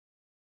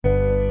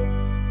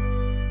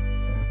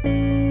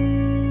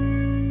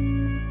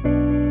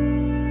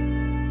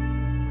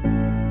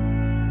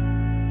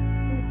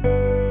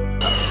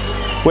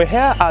We're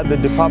here at the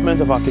Department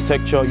of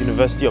Architecture,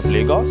 University of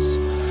Lagos,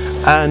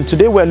 and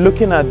today we're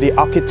looking at the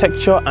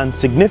architecture and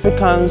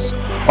significance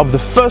of the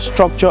first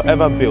structure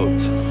ever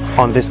built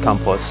on this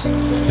campus,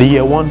 the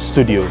Year One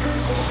Studio,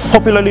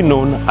 popularly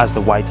known as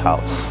the White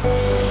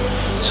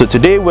House. So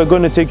today we're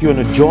going to take you on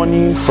a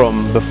journey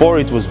from before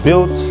it was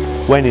built,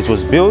 when it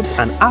was built,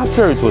 and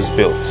after it was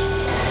built.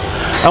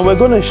 And we're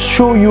going to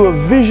show you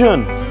a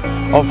vision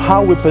of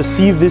how we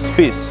perceive this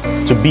space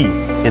to be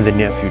in the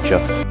near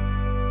future.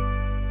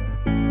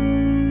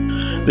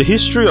 The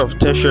history of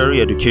tertiary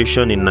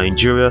education in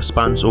Nigeria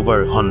spans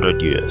over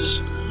 100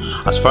 years.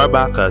 As far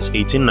back as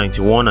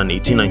 1891 and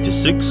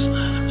 1896,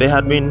 there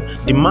had been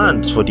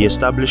demands for the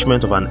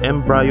establishment of an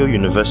embryo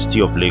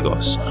University of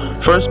Lagos,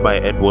 first by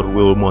Edward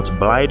Wilmot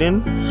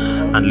Blyden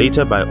and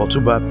later by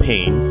Otuba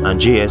Payne and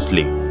J.S.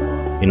 Lay.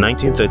 In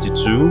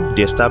 1932,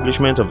 the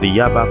establishment of the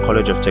Yaba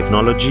College of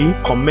Technology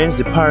commenced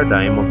the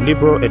paradigm of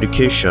liberal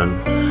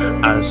education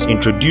as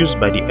introduced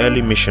by the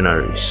early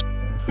missionaries.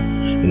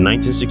 In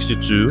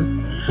 1962,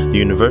 the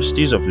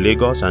Universities of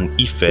Lagos and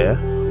Ife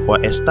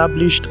were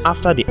established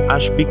after the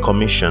Ashby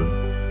Commission,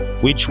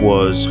 which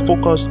was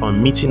focused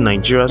on meeting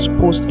Nigeria's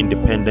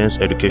post-independence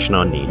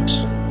educational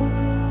needs.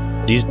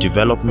 These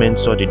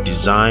developments saw the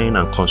design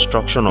and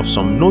construction of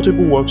some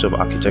notable works of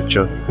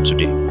architecture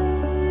today.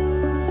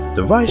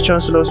 The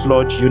Vice-Chancellor's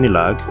Lodge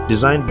Unilag,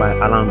 designed by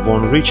Alan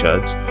Vaughan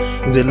Richards,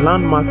 is a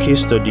landmark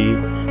case study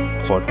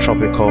for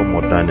tropical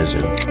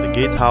modernism. The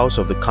gatehouse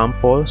of the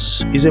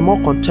campus is a more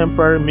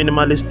contemporary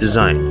minimalist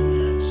design,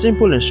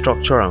 simple in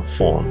structure and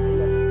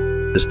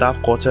form. The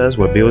staff quarters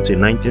were built in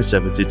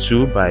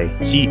 1972 by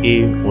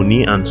T.A.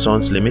 Oni &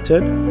 Sons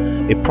Limited,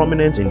 a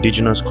prominent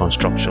indigenous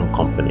construction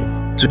company.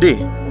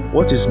 Today,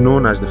 what is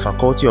known as the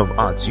Faculty of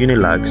Arts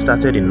Unilag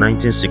started in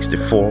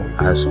 1964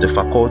 as the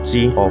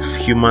Faculty of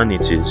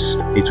Humanities.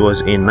 It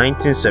was in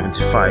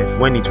 1975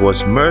 when it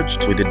was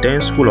merged with the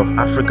then School of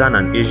African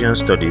and Asian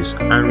Studies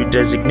and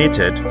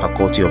redesignated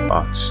Faculty of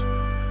Arts.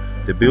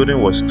 The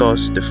building was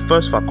thus the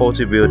first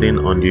faculty building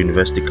on the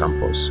university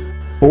campus.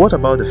 But what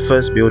about the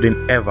first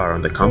building ever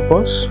on the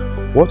campus?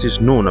 What is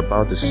known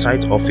about the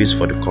site office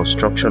for the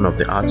construction of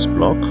the arts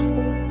block?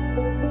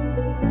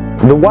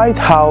 The White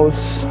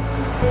House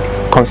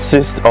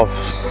consists of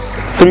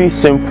three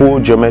simple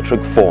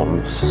geometric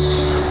forms: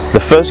 the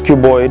first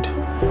cuboid,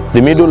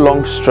 the middle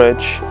long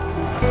stretch,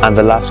 and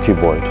the last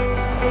cuboid.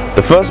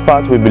 The first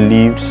part we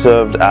believed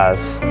served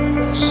as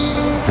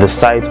the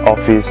site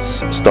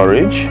office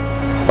storage,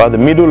 while the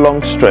middle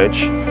long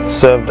stretch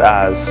served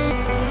as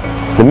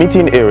the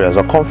meeting areas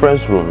or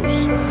conference rooms,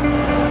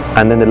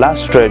 and then the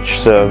last stretch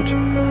served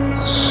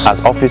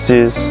as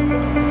offices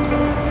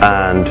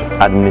and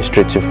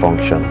administrative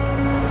function.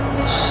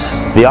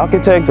 The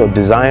architect or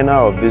designer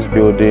of this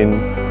building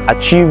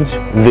achieved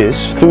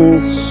this through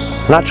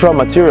natural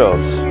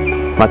materials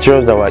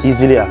that were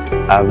easily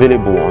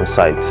available on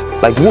site,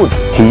 like wood.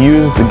 He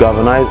used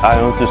galvanized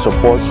iron to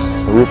support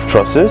roof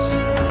trusses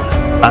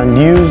and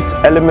used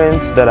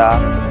elements that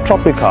are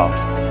tropical,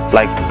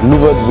 like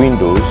louvered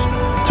windows,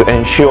 to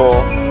ensure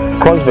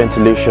cross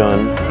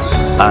ventilation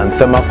and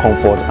thermal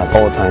comfort at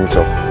all times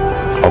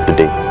of the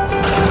day.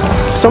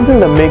 Something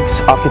that makes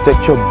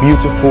architecture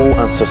beautiful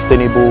and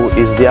sustainable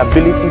is the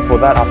ability for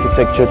that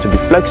architecture to be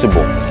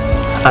flexible.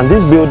 And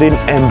this building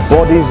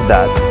embodies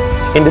that,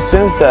 in the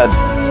sense that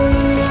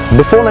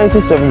before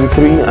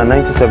 1973 and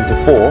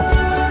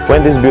 1974,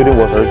 when this building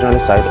was originally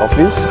site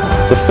office,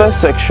 the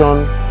first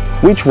section,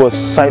 which was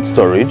site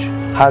storage,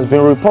 has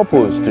been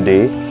repurposed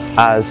today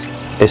as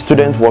a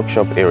student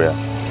workshop area.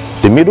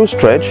 The middle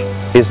stretch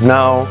is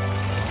now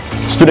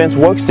student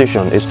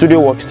workstation, a studio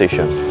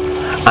workstation.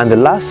 And the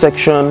last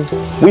section,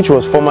 which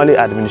was formerly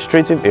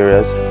administrative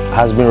areas,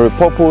 has been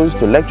repurposed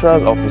to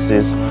lecturers'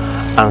 offices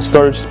and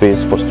storage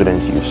space for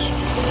student use.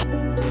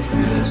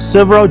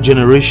 Several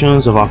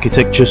generations of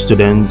architecture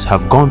students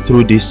have gone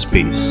through this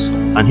space,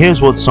 and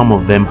here's what some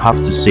of them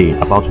have to say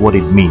about what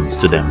it means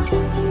to them.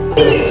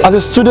 As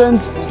a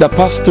student that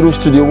passed through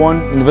Studio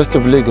One, University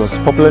of Lagos,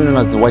 popularly known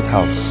as the White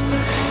House,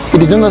 it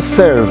did not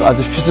serve as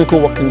a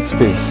physical working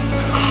space,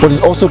 but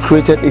it also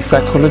created a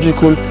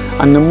psychological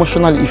and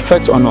emotional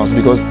effect on us,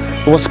 because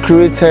it was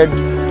created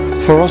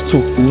for us to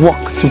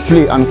work, to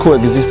play and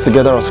coexist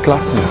together as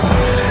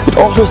classmates. It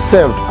also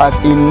served as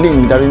a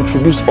link that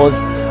introduced us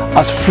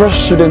as fresh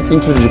students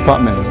into the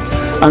department,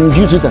 and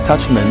due to this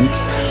attachment,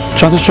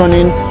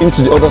 transitioning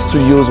into the other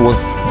studios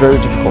was very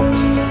difficult.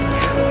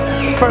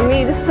 For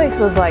me, this place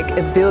was like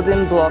a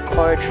building block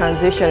or a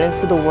transition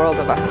into the world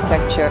of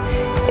architecture.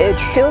 It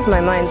fills my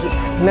mind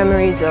with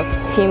memories of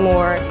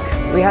teamwork.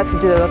 We had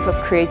to do a lot of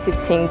creative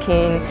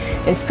thinking,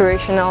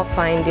 inspirational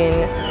finding,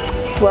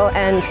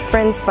 and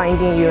friends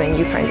finding you and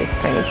you finding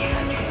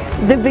friends.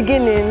 The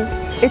beginning,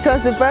 it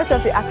was the birth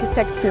of the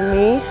architect to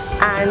me,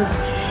 and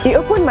it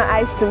opened my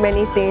eyes to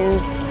many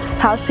things.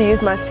 How to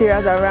use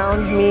materials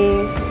around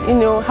me,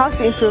 how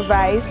to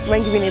improvise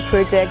when giving a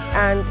project,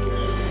 and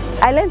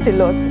I learned a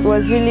lot. It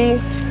was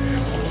really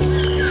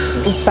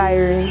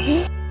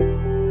inspiring.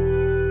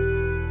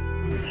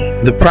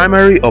 The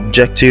primary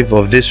objective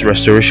of this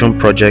restoration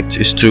project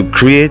is to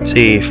create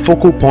a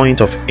focal point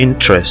of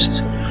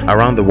interest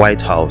around the White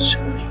House,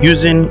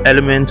 using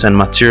elements and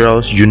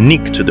materials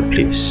unique to the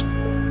place.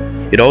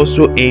 It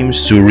also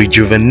aims to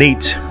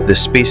rejuvenate the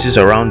spaces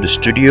around the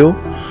studio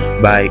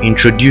by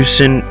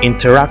introducing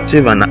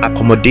interactive and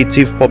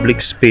accommodative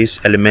public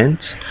space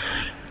elements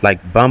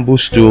like bamboo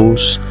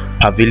stools,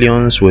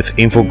 pavilions with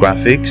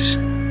infographics,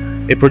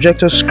 a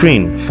projector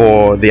screen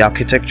for the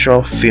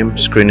architectural film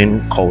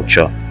screening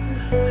culture,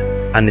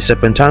 and a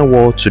serpentine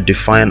wall to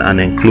define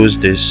and enclose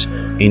this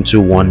into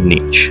one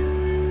niche.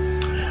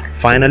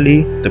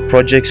 Finally, the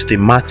project's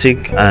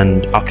thematic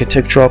and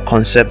architectural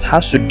concept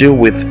has to deal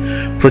with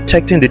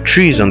protecting the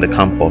trees on the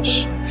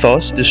campus.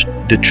 Thus,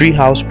 the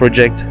treehouse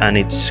project and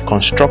its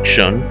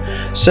construction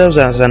serves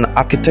as an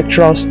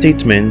architectural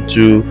statement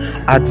to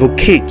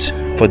advocate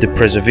for the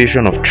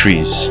preservation of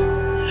trees.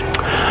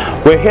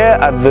 We're here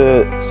at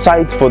the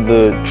site for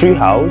the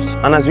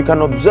treehouse, and as you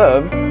can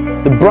observe,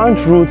 the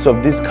branch roots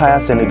of these Kaya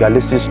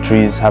senegalesis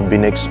trees have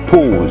been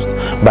exposed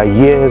by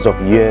years of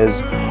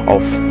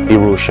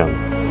erosion.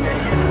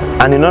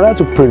 And in order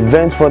to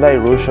prevent further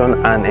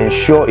erosion and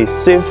ensure a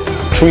safe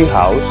tree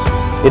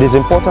house, it is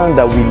important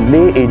that we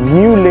lay a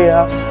new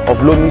layer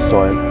of loamy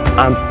soil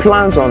and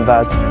plant on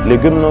that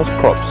leguminous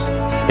crops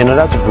in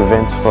order to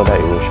prevent further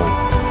erosion.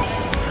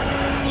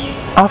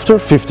 After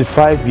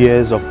 55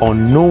 years of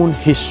unknown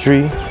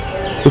history,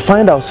 we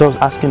find ourselves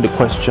asking the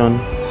question,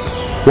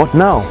 what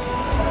now?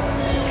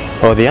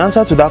 Well, the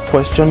answer to that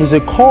question is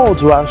a call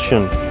to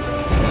action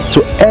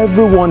to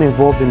everyone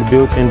involved in the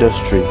built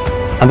industry,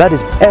 and that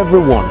is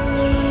everyone.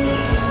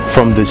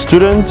 From the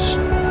students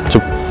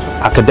to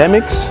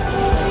academics,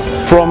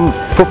 from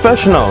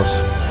professionals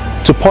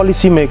to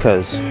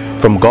policymakers,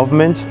 from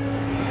government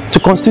to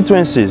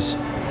constituencies,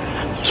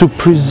 to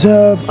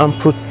preserve and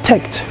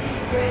protect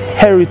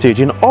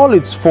heritage in all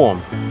its form,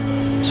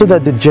 so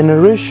that the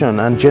generation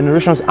and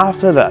generations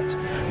after that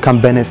can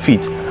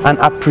benefit and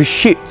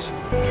appreciate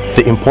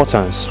the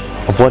importance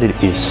of what it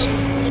is.